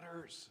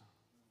matters.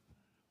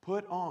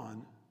 Put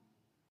on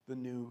the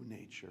new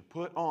nature.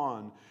 Put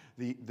on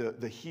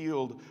the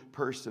healed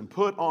person.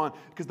 Put on,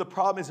 because the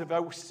problem is if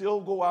I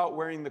still go out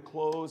wearing the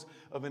clothes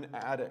of an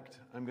addict,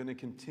 I'm going to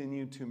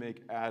continue to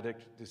make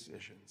addict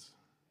decisions.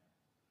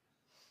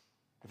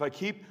 If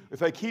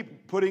I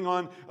keep putting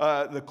on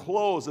the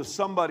clothes of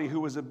somebody who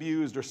was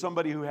abused or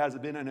somebody who has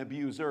been an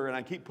abuser, and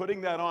I keep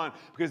putting that on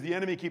because the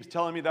enemy keeps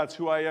telling me that's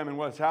who I am and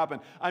what's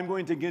happened, I'm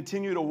going to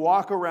continue to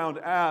walk around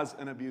as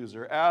an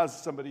abuser,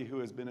 as somebody who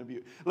has been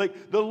abused.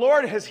 Like, the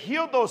Lord has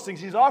healed those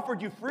things. He's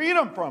offered you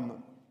freedom from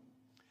them.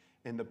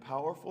 And the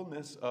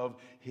powerfulness of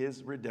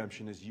His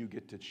redemption is you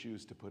get to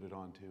choose to put it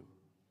on too.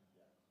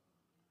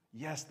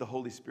 Yes, the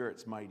Holy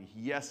Spirit's mighty.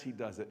 Yes, He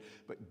does it.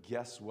 But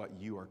guess what?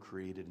 You are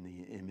created in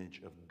the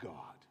image of God.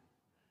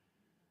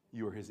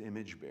 You are His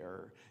image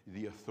bearer.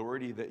 The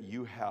authority that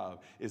you have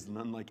is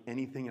none like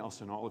anything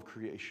else in all of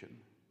creation.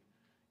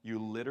 You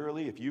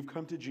literally, if you've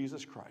come to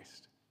Jesus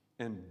Christ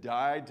and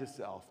died to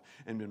self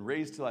and been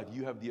raised to life,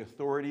 you have the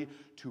authority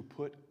to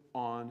put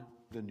on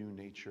the new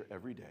nature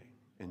every day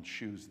and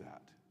choose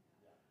that.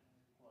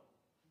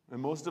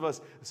 And most of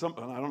us, I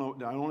don't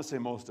want to say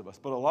most of us,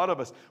 but a lot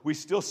of us, we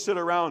still sit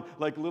around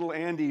like little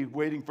Andy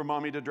waiting for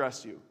mommy to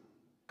dress you.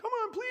 Come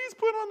on, please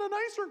put on the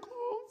nicer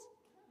clothes.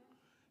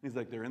 And he's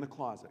like, they're in the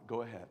closet.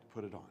 Go ahead,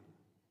 put it on.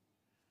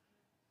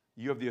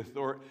 You have the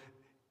authority.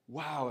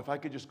 Wow, if I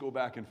could just go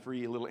back and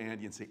free little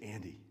Andy and say,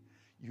 Andy,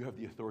 you have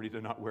the authority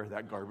to not wear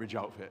that garbage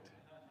outfit.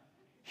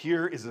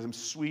 Here is a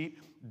sweet,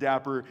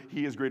 dapper,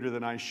 he is greater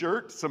than I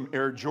shirt, some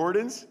Air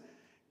Jordans,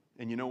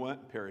 and you know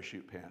what?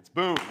 Parachute pants.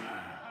 Boom.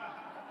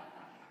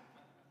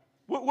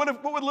 What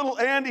would little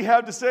Andy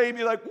have to say? He'd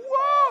be like,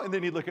 whoa! And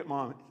then he'd look at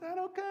mom. Is that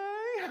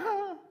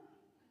okay?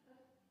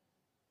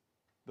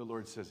 The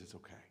Lord says it's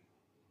okay.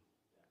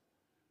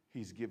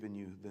 He's given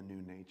you the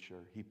new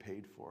nature. He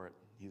paid for it.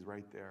 He's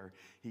right there.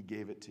 He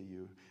gave it to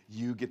you.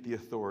 You get the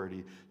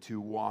authority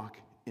to walk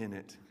in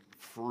it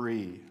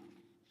free.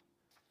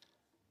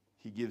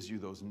 He gives you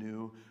those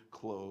new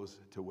clothes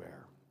to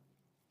wear.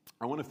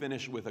 I want to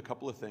finish with a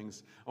couple of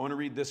things. I want to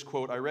read this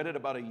quote. I read it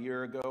about a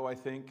year ago, I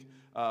think.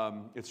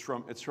 It's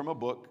from a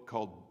book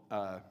called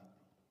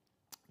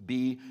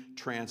Be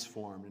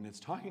Transformed. And it's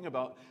talking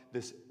about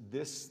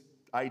this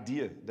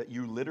idea that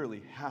you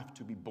literally have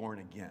to be born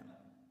again.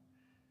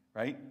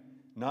 Right?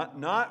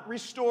 Not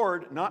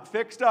restored, not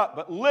fixed up,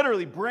 but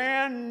literally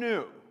brand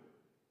new.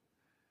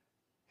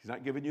 He's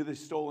not giving you the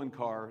stolen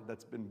car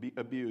that's been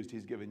abused.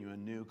 He's giving you a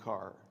new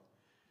car.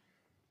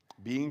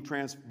 Be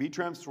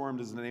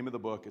Transformed is the name of the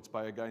book. It's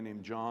by a guy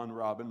named John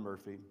Robin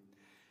Murphy.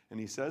 And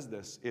he says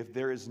this: if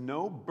there is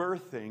no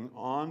birthing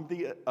on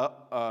the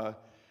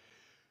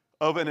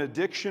of an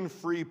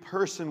addiction-free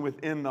person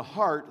within the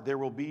heart, there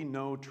will be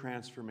no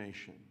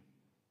transformation.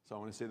 So I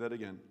want to say that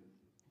again.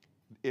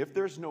 If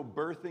there's no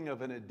birthing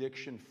of an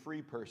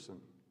addiction-free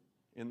person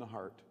in the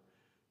heart,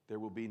 there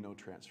will be no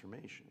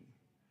transformation.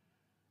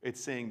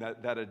 It's saying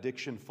that that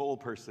addiction-full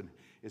person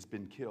has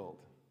been killed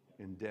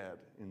and dead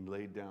and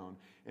laid down.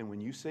 And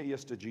when you say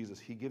yes to Jesus,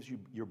 He gives you,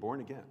 you're born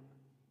again.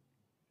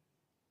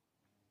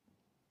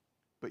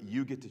 But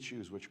you get to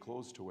choose which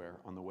clothes to wear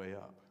on the way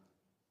up.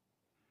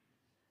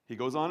 He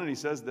goes on and he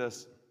says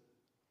this: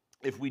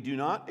 if we do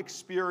not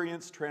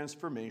experience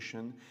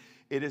transformation,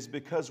 it is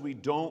because we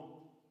don't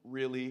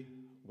really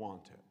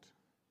want it.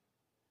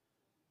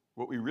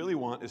 What we really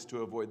want is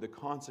to avoid the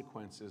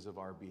consequences of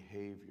our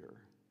behavior.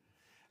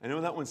 I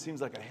know that one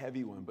seems like a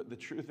heavy one, but the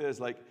truth is,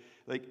 like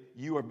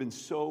you have been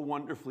so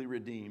wonderfully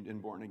redeemed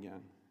and born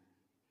again.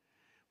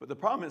 But the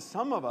problem is,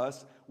 some of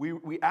us, we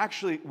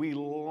like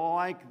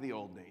the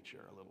old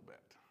nature a little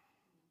bit.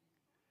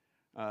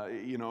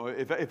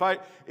 If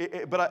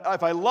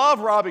I love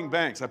robbing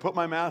banks, I put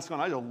my mask on,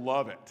 I just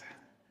love it.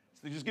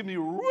 So it just gives me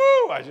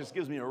it just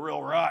gives me a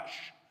real rush.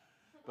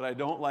 But I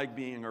don't like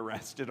being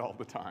arrested all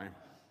the time.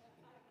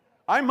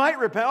 I might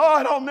repent.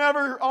 I'll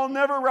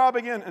never rob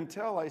again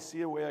until I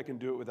see a way I can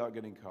do it without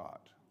getting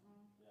caught.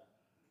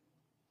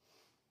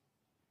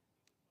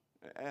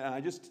 And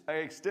I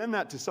extend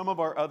that to some of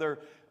our other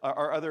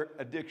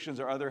addictions,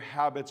 our other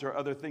habits, or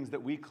other things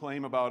that we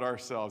claim about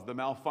ourselves, the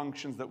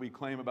malfunctions that we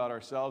claim about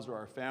ourselves or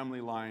our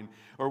family line,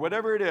 or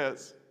whatever it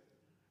is.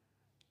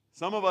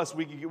 Some of us,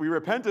 we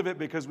repent of it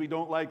because we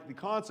don't like the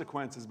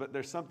consequences, but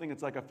there's something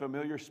that's like a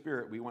familiar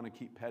spirit we want to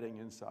keep petting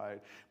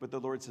inside. But the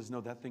Lord says,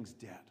 no, that thing's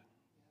dead.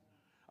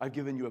 I've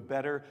given you a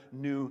better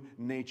new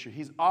nature.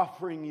 He's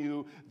offering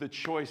you the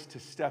choice to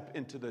step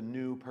into the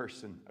new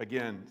person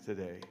again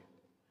today.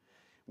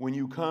 When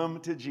you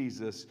come to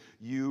Jesus,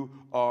 you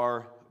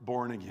are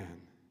born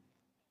again.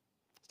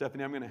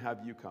 Stephanie, I'm going to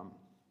have you come.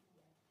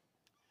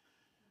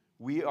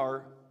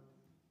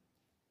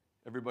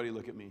 Everybody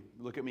look at me.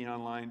 Look at me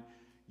online.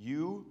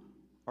 You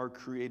are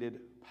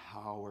created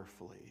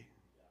powerfully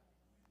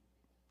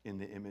in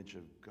the image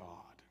of God.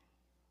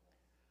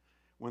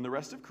 When the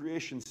rest of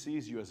creation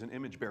sees you as an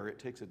image bearer, it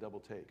takes a double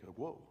take. Like,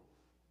 whoa.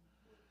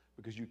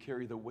 Because you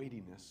carry the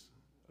weightiness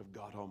of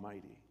God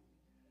Almighty.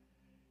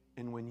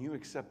 And when you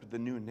accept the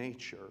new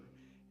nature,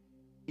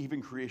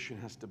 even creation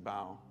has to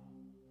bow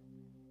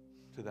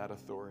to that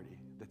authority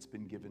that's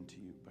been given to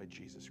you by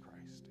Jesus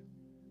Christ.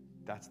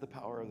 That's the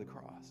power of the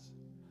cross.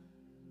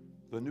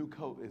 The new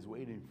coat is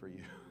waiting for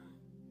you.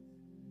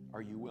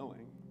 Are you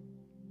willing?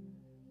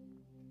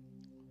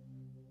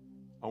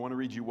 I want to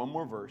read you one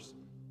more verse.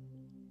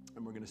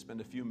 And we're going to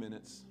spend a few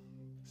minutes.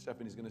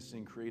 Stephanie's going to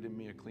sing Create in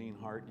Me a Clean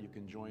Heart. You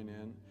can join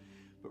in.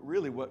 But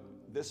really what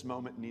this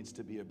moment needs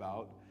to be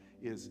about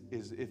is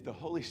if the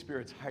Holy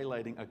Spirit's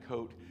highlighting a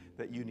coat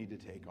that you need to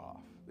take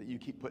off, that you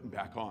keep putting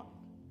back on.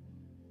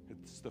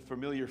 It's the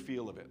familiar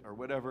feel of it, or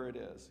whatever it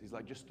is. He's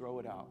like, just throw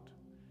it out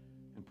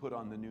and put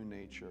on the new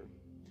nature.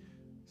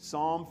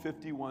 Psalm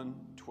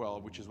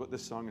 51:12, which is what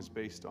this song is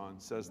based on,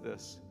 says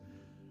this: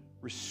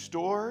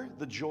 restore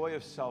the joy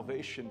of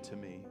salvation to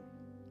me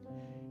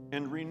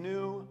and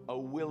renew a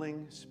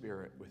willing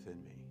spirit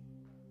within me.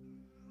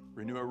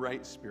 Renew a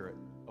right spirit,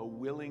 a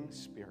willing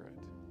spirit.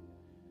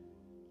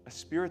 A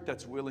spirit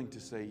that's willing to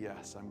say,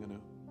 yes, I'm going to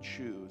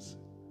choose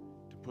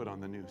to put on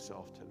the new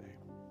self today.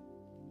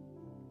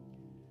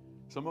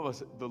 Some of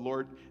us, the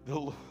Lord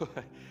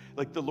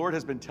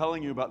has been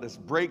telling you about this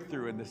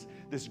breakthrough and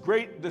this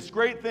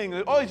great thing.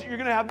 Oh, you're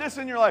going to have this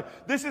in your life.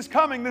 This is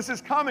coming. This is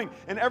coming.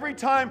 And every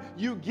time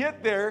you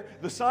get there,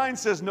 the sign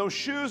says no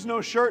shoes, no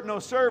shirt, no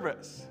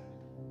service.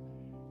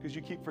 Because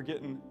you keep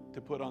forgetting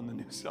to put on the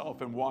new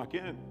self and walk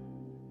in.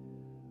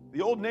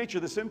 The old nature,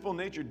 the sinful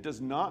nature,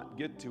 does not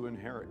get to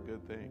inherit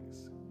good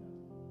things.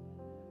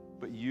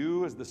 But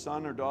you, as the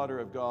son or daughter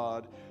of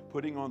God,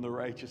 putting on the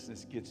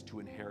righteousness, gets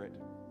to inherit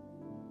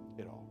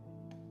it all.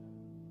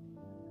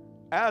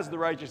 As the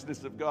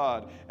righteousness of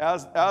God,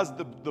 as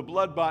the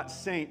blood-bought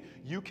saint,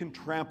 you can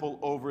trample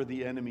over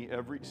the enemy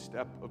every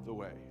step of the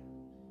way.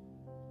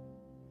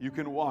 You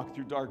can walk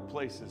through dark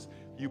places.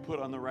 You put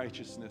on the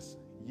righteousness.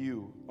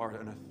 You are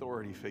an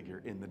authority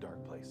figure in the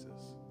dark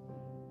places.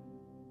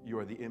 You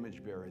are the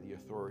image bearer, the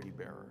authority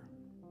bearer.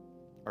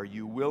 Are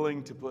you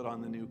willing to put on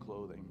the new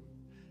clothing?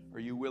 Are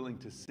you willing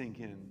to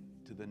sink in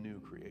to the new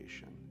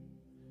creation?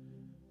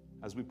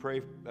 As we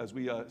pray, as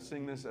we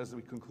sing this, as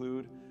we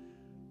conclude,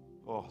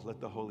 oh, let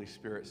the Holy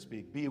Spirit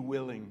speak. Be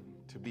willing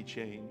to be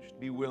changed.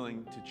 Be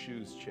willing to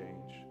choose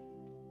change.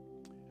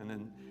 And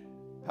then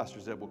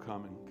Pastor Zeb will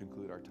come and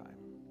conclude our time.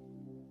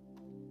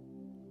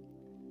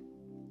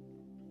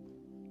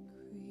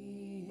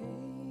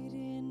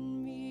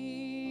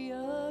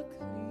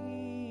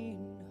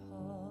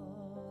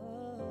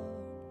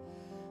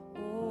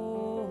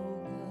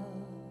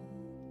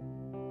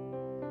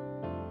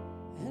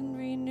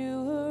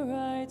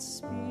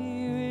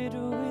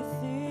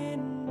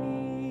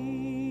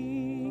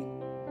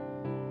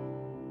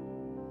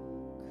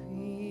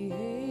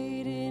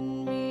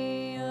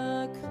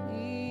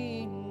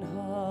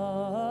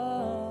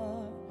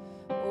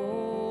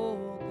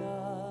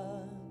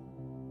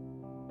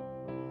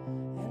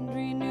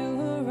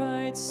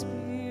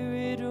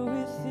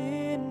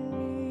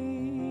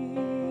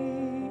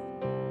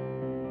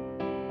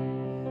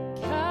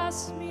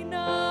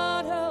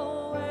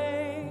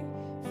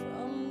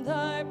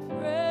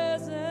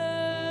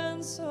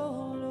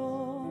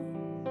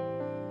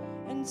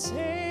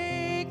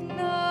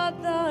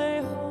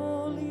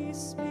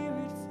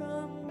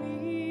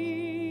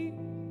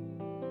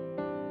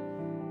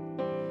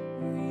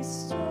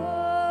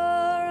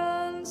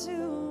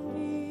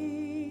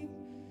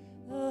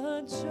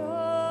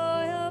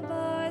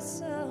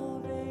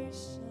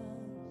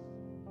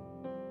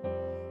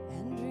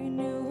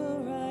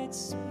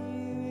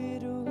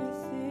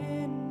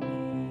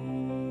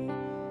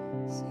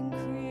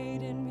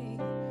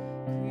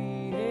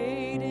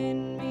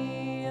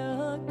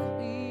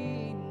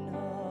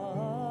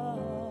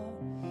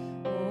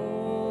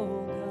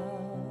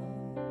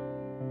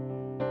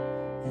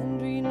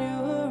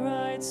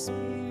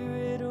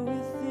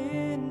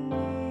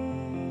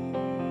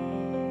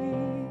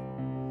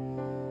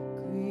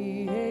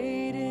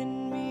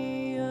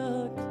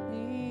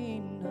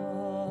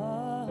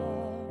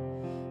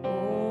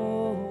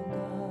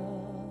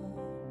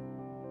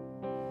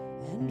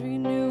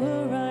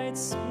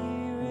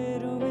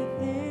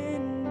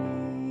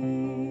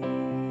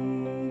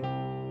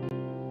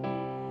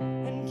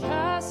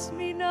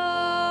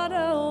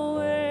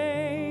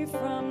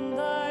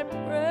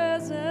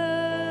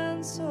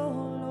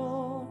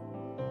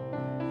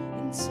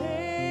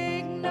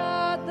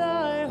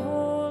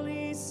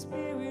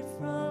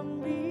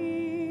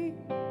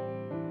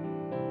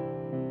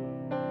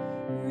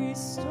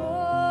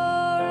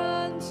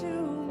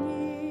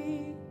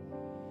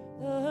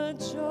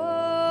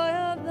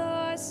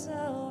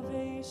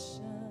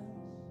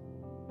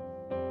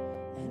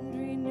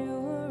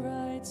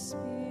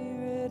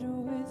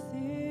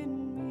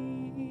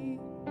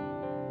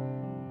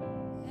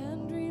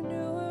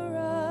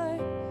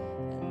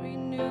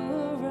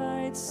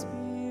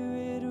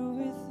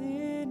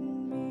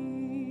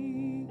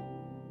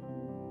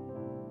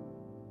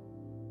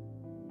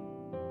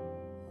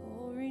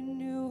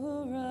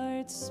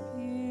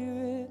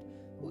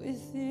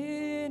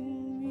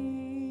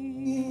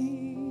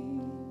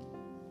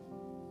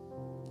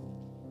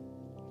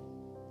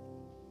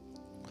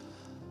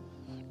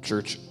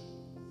 Church,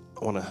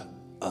 I want to.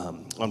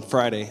 On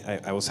Friday,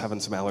 I was having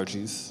some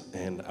allergies,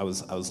 and I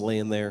was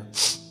laying there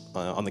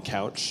on the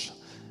couch,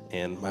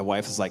 and my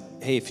wife was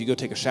like, "Hey, if you go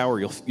take a shower,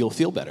 you'll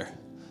feel better."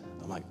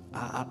 I'm like,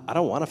 I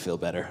don't want to feel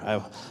better.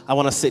 I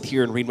want to sit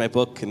here and read my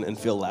book and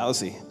feel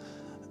lousy.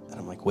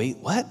 I'm like, wait,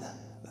 what?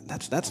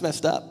 That's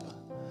messed up.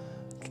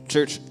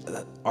 Church,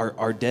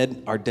 our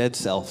dead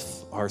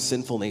self, our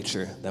sinful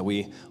nature that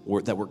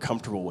we're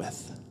comfortable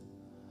with,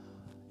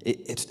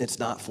 it's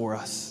not for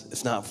us.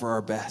 It's not for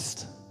our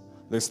best.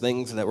 There's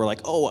things that we're like,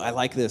 oh, I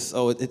like this.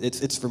 Oh,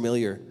 it's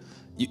familiar.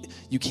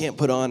 You can't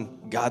put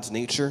on God's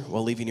nature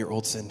while leaving your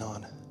old sin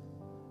on.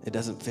 It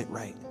doesn't fit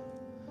right.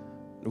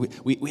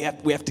 We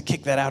have to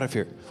kick that out of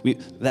here.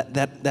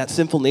 That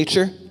sinful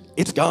nature,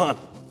 it's gone.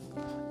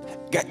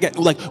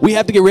 Like, we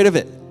have to get rid of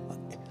it.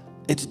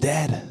 It's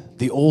dead.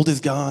 The old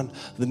is gone.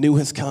 The new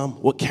has come.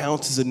 What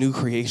counts is a new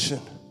creation.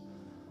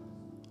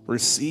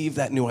 Receive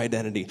that new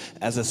identity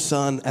as a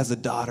son, as a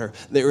daughter.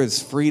 There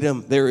is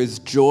freedom. There is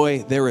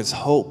joy. There is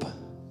hope.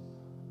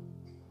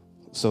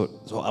 So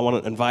I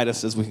want to invite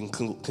us as we can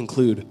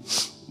conclude.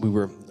 We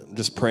were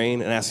just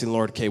praying and asking the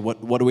Lord, okay,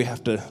 what do we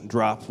have to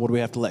drop? What do we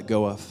have to let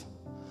go of?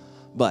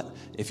 But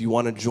if you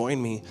want to join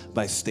me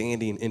by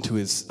standing into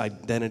his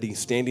identity,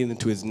 standing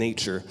into his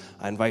nature,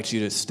 I invite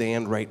you to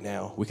stand right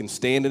now. We can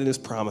stand in his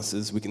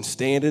promises. We can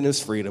stand in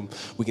his freedom.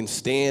 We can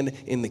stand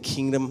in the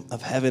kingdom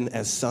of heaven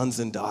as sons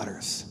and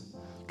daughters.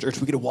 Church,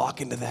 we get to walk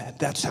into that.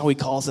 That's how he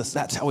calls us.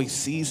 That's how he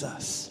sees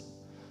us.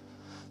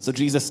 So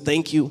Jesus,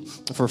 thank you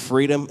for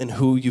freedom in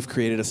who you've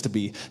created us to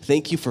be.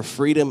 Thank you for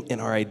freedom in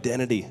our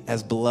identity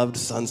as beloved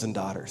sons and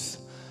daughters.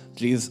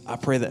 Jesus, I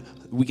pray that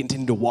we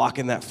continue to walk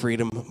in that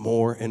freedom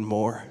more and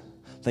more.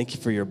 Thank you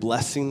for your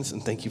blessings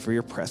and thank you for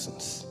your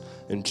presence.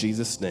 In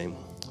Jesus' name,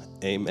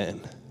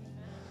 amen.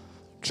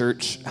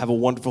 Church, have a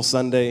wonderful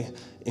Sunday.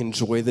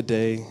 Enjoy the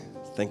day.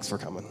 Thanks for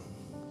coming.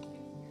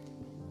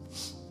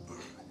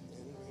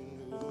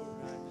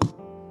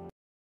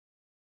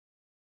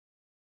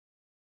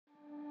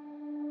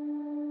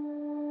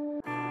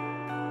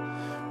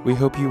 We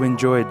hope you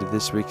enjoyed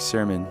this week's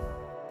sermon.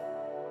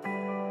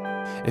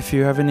 If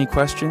you have any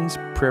questions,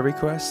 prayer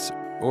requests,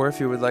 or if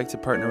you would like to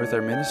partner with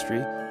our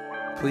ministry,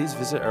 please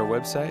visit our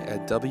website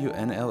at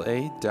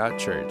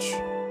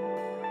wnla.church.